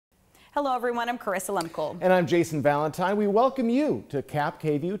Hello everyone, I'm Carissa Lemkel. And I'm Jason Valentine. We welcome you to KAPP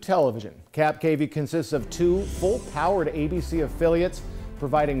KVEW Television. KAPP KVEW consists of two full-powered ABC affiliates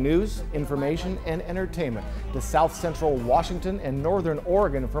providing news, information, and entertainment to South Central Washington and Northern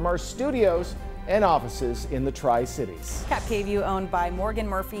Oregon from our studios and offices in the Tri-Cities. KAPP KVEW, owned by Morgan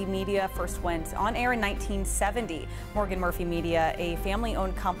Murphy Media, first went on air in 1970. Morgan Murphy Media, a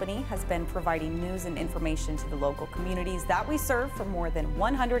family-owned company, has been providing news and information to the local communities that we serve for more than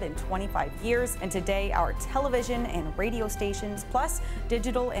 125 years. And today, our television and radio stations, plus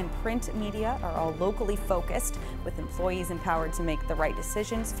digital and print media, are all locally focused, with employees empowered to make the right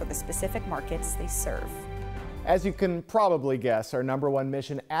decisions for the specific markets they serve. As you can probably guess, our #1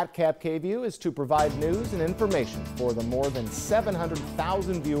 mission at KAPP KVEW is to provide news and information for the more than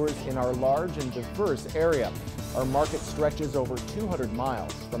 700,000 viewers in our large and diverse area. Our market stretches over 200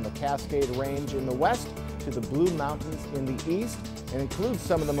 miles from the Cascade Range in the west to the Blue Mountains in the east, and includes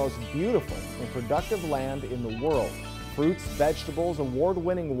some of the most beautiful and productive land in the world. Fruits, vegetables,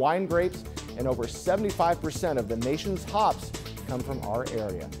 award-winning wine grapes, and over 75% of the nation's hops come from our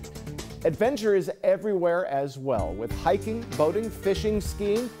area. Adventure is everywhere as well, with hiking, boating, fishing,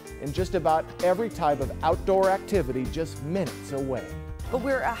 skiing, and just about every type of outdoor activity just minutes away. But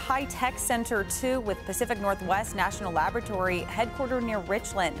we're a high-tech center too, with Pacific Northwest National Laboratory headquartered near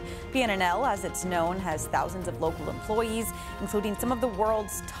Richland. PNNL, as it's known, has thousands of local employees, including some of the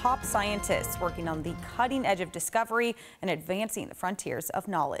world's top scientists working on the cutting edge of discovery and advancing the frontiers of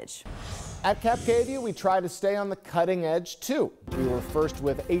knowledge. At KAPP KVEW, we try to stay on the cutting edge too. We were first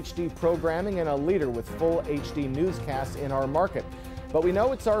with HD programming and a leader with full HD newscasts in our market. But we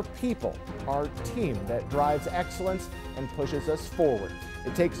know it's our people, our team, that drives excellence and pushes us forward.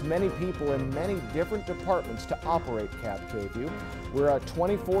 It takes many people in many different departments to operate KAPP KVEW. We're a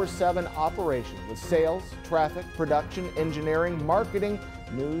 24/7 operation with sales, traffic, production, engineering, marketing,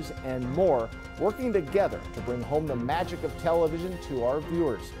 news, and more, working together to bring home the magic of television to our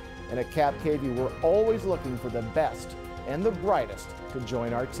viewers. And at KAPP KVEW, we're always looking for the best and the brightest to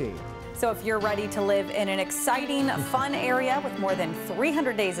join our team. So if you're ready to live in an exciting, fun area with more than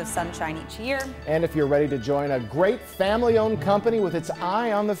 300 days of sunshine each year, and if you're ready to join a great family-owned company with its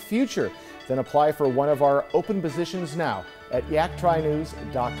eye on the future, then apply for one of our open positions now at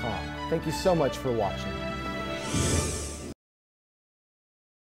yaktrinews.com. Thank you so much for watching.